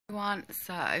Everyone,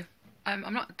 so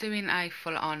I'm not doing a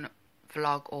full-on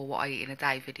vlog or what I eat in a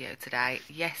day video today.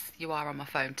 Yes, you are on my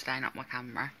phone today, not my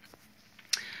camera.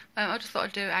 I just thought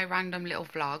I'd do a random little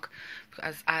vlog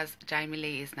because as Jamie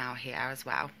Lee is now here as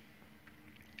well,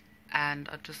 and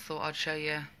I just thought I'd show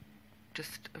you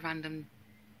just a random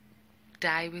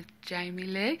day with Jamie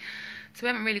Lee. So we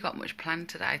haven't really got much planned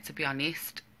today, to be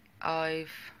honest.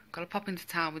 I've got to pop into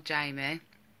town with Jamie.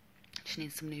 She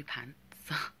needs some new pants.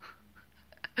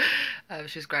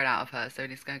 She's grown out of her, so we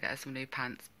need to go and get her some new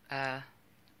pants.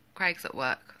 Craig's at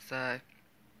work, so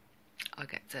I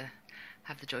get to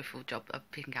have the joyful job of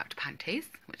picking out panties,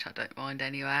 which I don't mind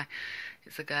anyway.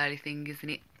 It's a girly thing, isn't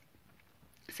it?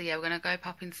 So yeah, we're going to go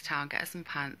pop into town, get her some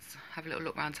pants, have a little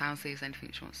look around town, see if there's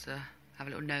anything she wants to have a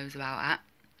little nose about at,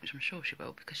 which I'm sure she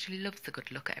will, because she loves a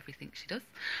good look at everything she does.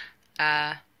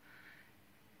 Yeah,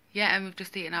 and we've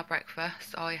just eaten our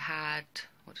breakfast. I had,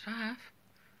 what did I have?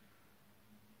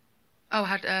 Oh, I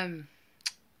had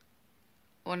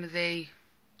one of the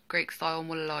Greek style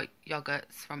Muller Light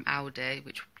yogurts from Aldi,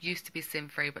 which used to be sin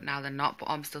free, but now they're not. But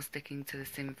I'm still sticking to the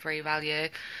sin free value.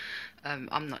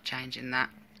 I'm not changing that.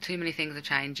 Too many things are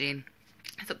changing.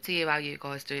 It's up to you how you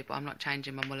guys do it, but I'm not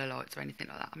changing my Muller Lights or anything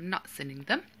like that. I'm not sinning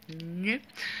them. No.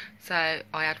 So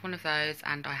I had one of those,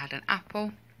 and I had an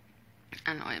apple,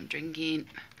 and I am drinking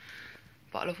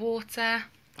a bottle of water.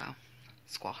 Well,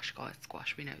 squash, guys,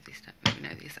 squash. We know this, don't we? We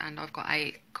know this. And I've got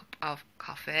a cup of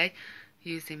coffee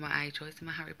using my A-Choice in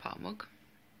my Harry Potter mug,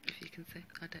 if you can see.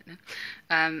 I don't know.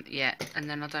 Yeah, and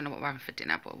then I don't know what we're having for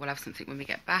dinner, but we'll have something when we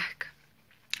get back.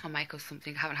 I'll make us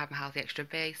something. I haven't had my Healthy Extra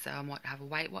B, so I might have a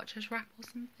Weight Watchers wrap or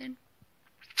something.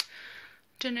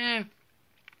 Don't know.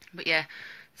 But yeah,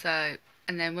 so,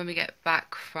 and then when we get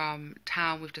back from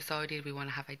town, we've decided we want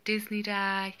to have a Disney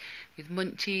day with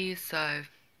munchies, so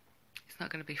it's not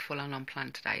going to be full on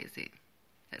planned today, is it?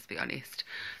 Let's be honest.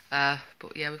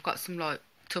 But yeah, we've got some like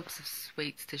tubs of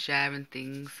sweets to share and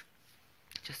things,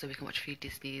 just so we can watch a few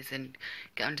Disneys and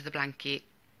get under the blanket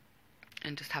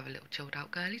and just have a little chilled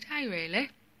out girly day, really.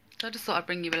 So I just thought I'd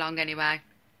bring you along anyway. I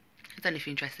don't know if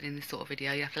you're interested in this sort of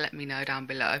video. You have to let me know down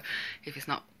below if it's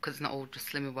not, because it's not all just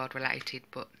Slimming World related.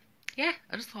 But yeah,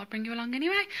 I just thought I'd bring you along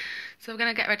anyway. So we're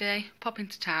going to get ready, pop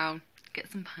into town, get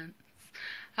some pants,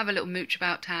 have a little mooch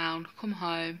about town, come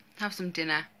home, have some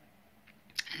dinner,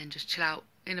 and just chill out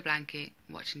in a blanket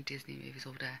watching Disney movies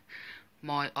all day.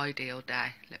 My ideal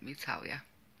day, let me tell you.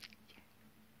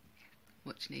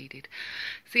 Much needed.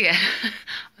 So yeah,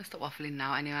 I'll stop waffling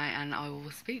now anyway, and I will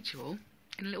speak to you all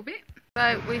in a little bit.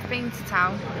 So we've been to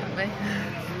town, haven't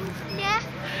we? Yeah.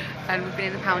 And we've been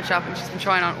in the pound shop, and she's been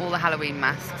trying on all the Halloween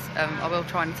masks. I will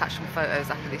try and attach some photos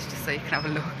after this just so you can have a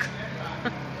look.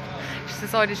 She's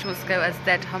decided she wants to go as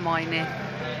Dead Hermione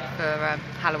for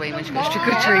Halloween when she goes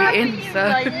trick-or-treating. So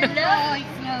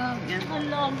A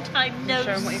long time no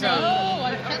show 'em what you see. got. Oh,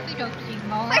 I certainly don't see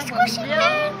more. My squishy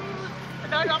pen.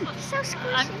 So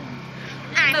squishy.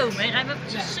 At the moment, I'm up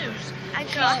to Sue's. I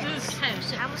got. Sue's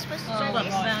house. I was supposed to Well,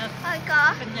 drink from I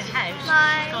got. the house.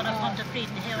 My She's gone up onto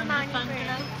Breeden Hill in her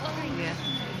bungalow. Yeah,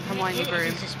 Hermione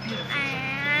Broom. This is beautiful.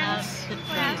 And The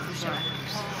flowers. I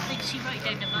think she right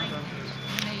down the line.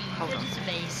 Hold on. It's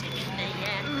amazing, isn't it?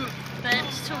 Yeah.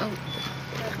 But so,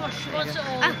 of course, she was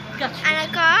all and gutted. I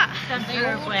got Done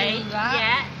her way.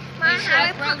 Yeah. my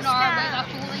Harry Potter stuff.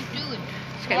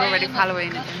 She's getting all ready for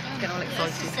Halloween and getting all This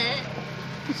is excited.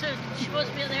 it. So she was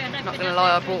me there, and I've Not been gonna out lie,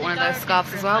 there I brought in one of the those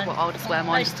garden scarves as well, for but I'll just wear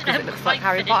mine I just still because it haven't looks like quite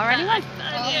Harry finished Potter that. anyway.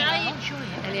 Yeah, I enjoy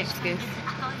it. Any excuse.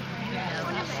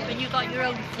 When you got your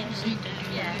own things to do,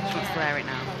 She yeah. wants to wear it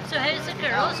now. So how's the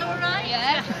girls, all right?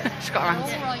 Yeah. She's got her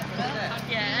hands.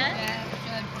 Yeah.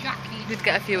 Did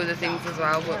get a few other things as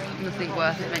well, but nothing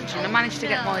worth it mentioning. I managed to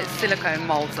get my silicone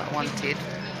moulds that I wanted.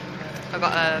 I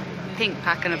got a pink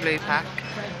pack and a blue pack,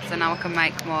 so now I can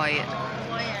make my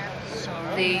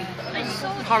the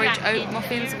porridge oat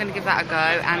muffins. I'm going to give that a go,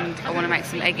 and I want to make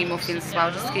some eggy muffins as well,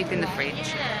 just to keep in the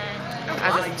fridge.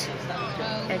 As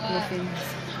egg muffins.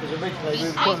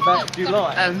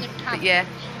 But yeah,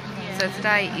 so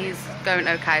today is going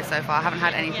okay so far. I haven't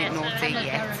had anything naughty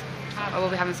yet. I will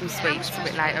be having some sweets a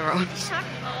bit later on.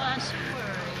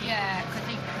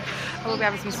 I will be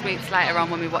having some sweets later on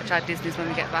when we watch our Disneys when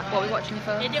we get back. What are we watching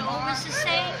first? Is it always the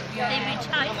same? They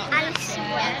retired.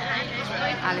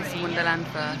 Alice in Wonderland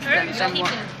first. Hers Then too.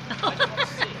 what?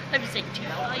 I was like,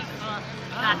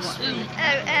 that's sweet. Oh,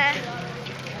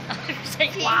 I was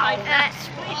like, wow, that's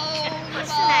sweet.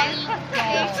 What's the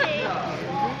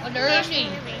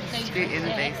name? Beauty and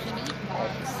the Beast.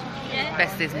 Yeah.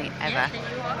 Best Disney ever.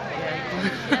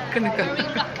 Yeah. Gonna go.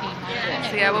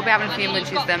 So yeah, we'll be having a few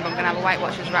munchies then, but I'm gonna have a Weight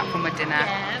Watchers wrap for my dinner.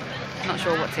 Yeah. Not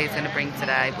sure what tea's going to bring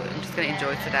today, but I'm just going to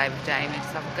enjoy today with Jamie.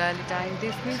 Just have a girly day in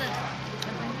Disney.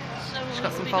 She's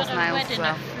got some false nails as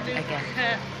well. Again.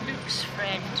 Luke's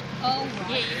friend. Oh,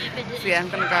 right. So yeah, I'm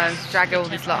going to go drag all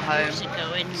this lot home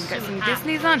and get some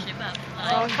Disney's on. So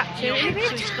I'll catch you in a So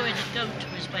bit. he's going to go to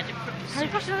his wedding from Harry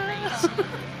Potter.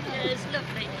 Yeah, it's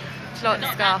lovely. She likes the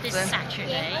Not scarf this then.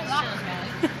 Saturday.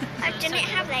 I didn't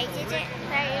have they did it.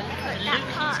 They put that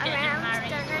part Luke's getting around, married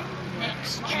don't they?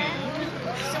 next June.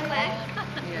 Somewhere.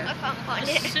 Yeah. I can't find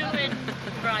The it. Sue and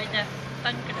Bryda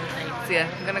bungalow. So yeah,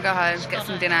 I'm going to go home, get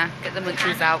some dinner, get the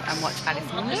munchies out and watch Alice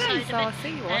in On the side Wonderland. of So I'll it.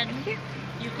 see you all in a And bit.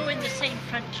 you go in the same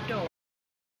front door.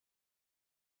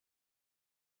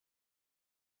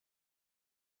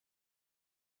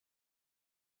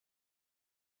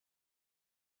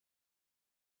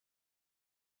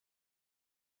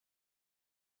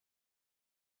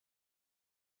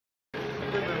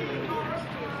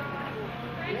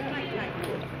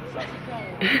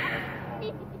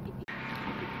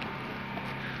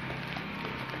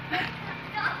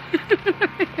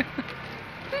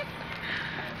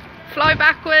 Fly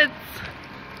backwards.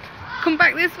 Come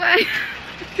back this way.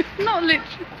 Not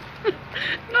literally.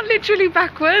 Not literally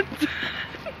backwards.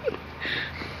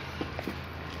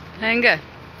 There you go.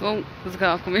 Oh, there's a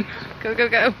car coming. Go, go,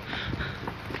 go.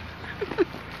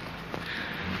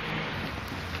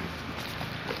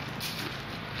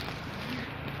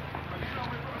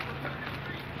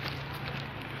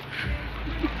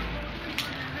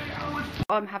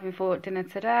 I'm having for dinner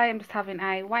today. I'm just having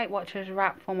a Weight Watchers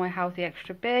wrap for my healthy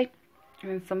extra B,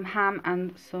 and some ham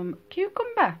and some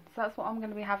cucumber. So that's what I'm going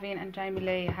to be having. And Jamie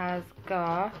Lee has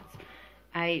got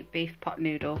a beef pot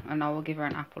noodle, and I will give her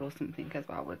an apple or something as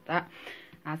well with that,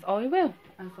 as I will.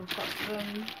 As I've got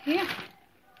some here.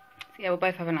 So yeah, we'll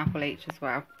both have an apple each as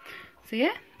well. So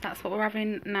yeah, that's what we're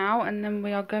having now, and then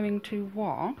we are going to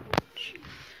watch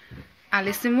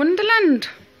Alice in Wonderland.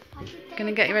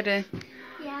 Gonna get you ready.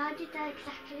 Yeah, I did that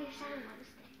exactly the same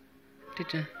Wednesday.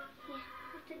 Did you? Yeah,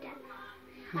 I did that.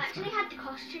 I actually had the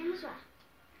costume as well.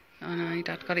 Oh no, your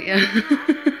dad got it, And yeah. I had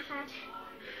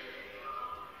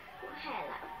my hair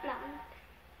like blonde.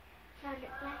 So I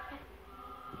looked like that.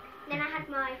 Then I had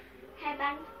my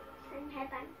hairband, same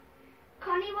hairband.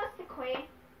 Connie was the queen.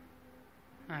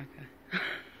 Okay.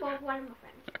 Well, one of my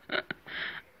friends.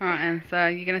 Alright then, so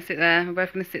you're going to sit there, we're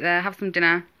both going to sit there, have some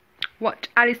dinner, watch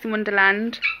Alice in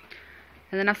Wonderland,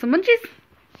 and then have some munchies.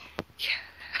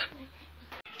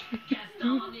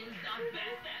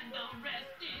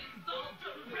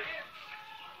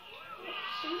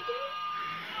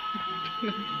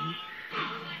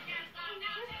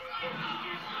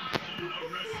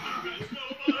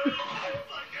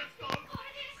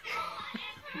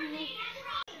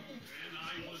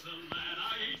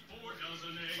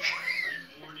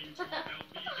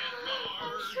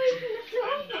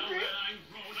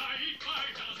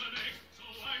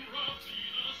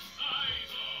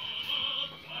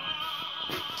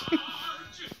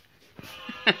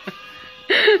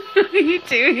 What are you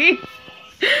doing?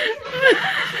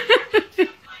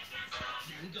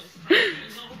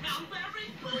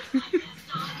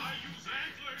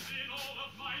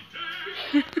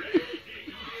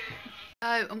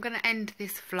 So I'm going to end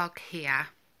this vlog here.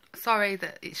 Sorry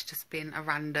that it's just been a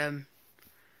random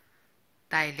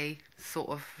daily sort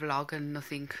of vlog and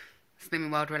nothing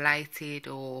Slimming World related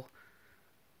or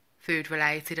food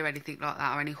related or anything like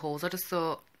that, or any hauls. I just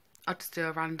thought I'd just do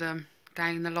a random day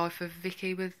in the life of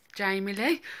Vicky with Jamie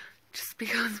Lee, just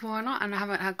because why not? And I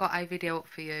haven't got a video up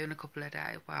for you in a couple of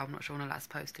days. Well, I'm not sure when I last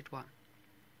posted one.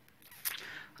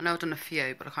 I know I've done a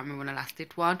few, but I can't remember when I last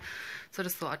did one. So I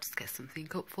just thought I'd just get something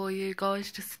up for you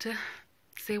guys, just to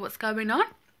see what's going on.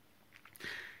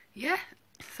 Yeah,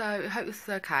 so I hope this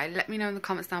was okay. Let me know in the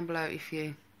comments down below if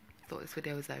you thought this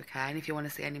video was okay, and if you want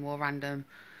to see any more random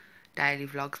daily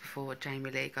vlogs before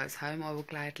Jamie Lee goes home, I will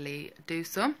gladly do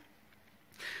some.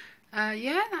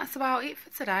 Yeah, that's about it for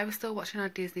today. We're still watching our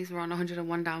Disney's. We're on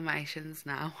 101 Dalmatians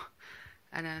now,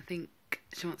 and I think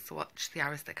she wants to watch the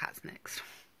Aristocats next.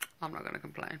 I'm not going to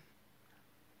complain.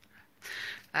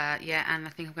 Yeah, and I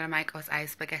think I'm going to make us a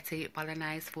spaghetti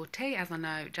bolognese for tea, as I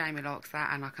know Jamie likes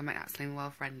that, and I can make that Slimming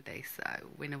World friendly, so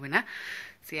winner winner.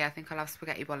 So yeah, I think I'll have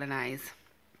spaghetti bolognese.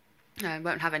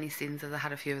 Won't have any sins, as I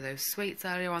had a few of those sweets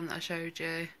earlier on that I showed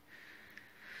you.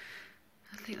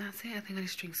 I think that's it. I think I need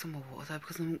to drink some more water though,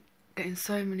 because I'm getting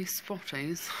so many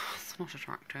spotties. It's not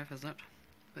attractive, is it?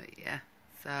 But yeah,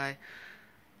 so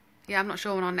yeah, I'm not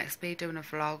sure when I'll next be doing a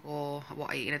vlog or what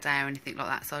I eat in a day or anything like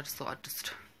that, so I just thought I'd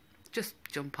just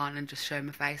jump on and just show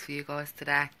my face for you guys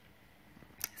today.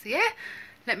 So yeah,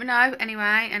 Let me know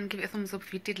anyway, and give it a thumbs up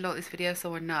if you did like this video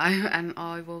so I know, and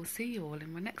I will see you all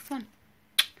in my next one.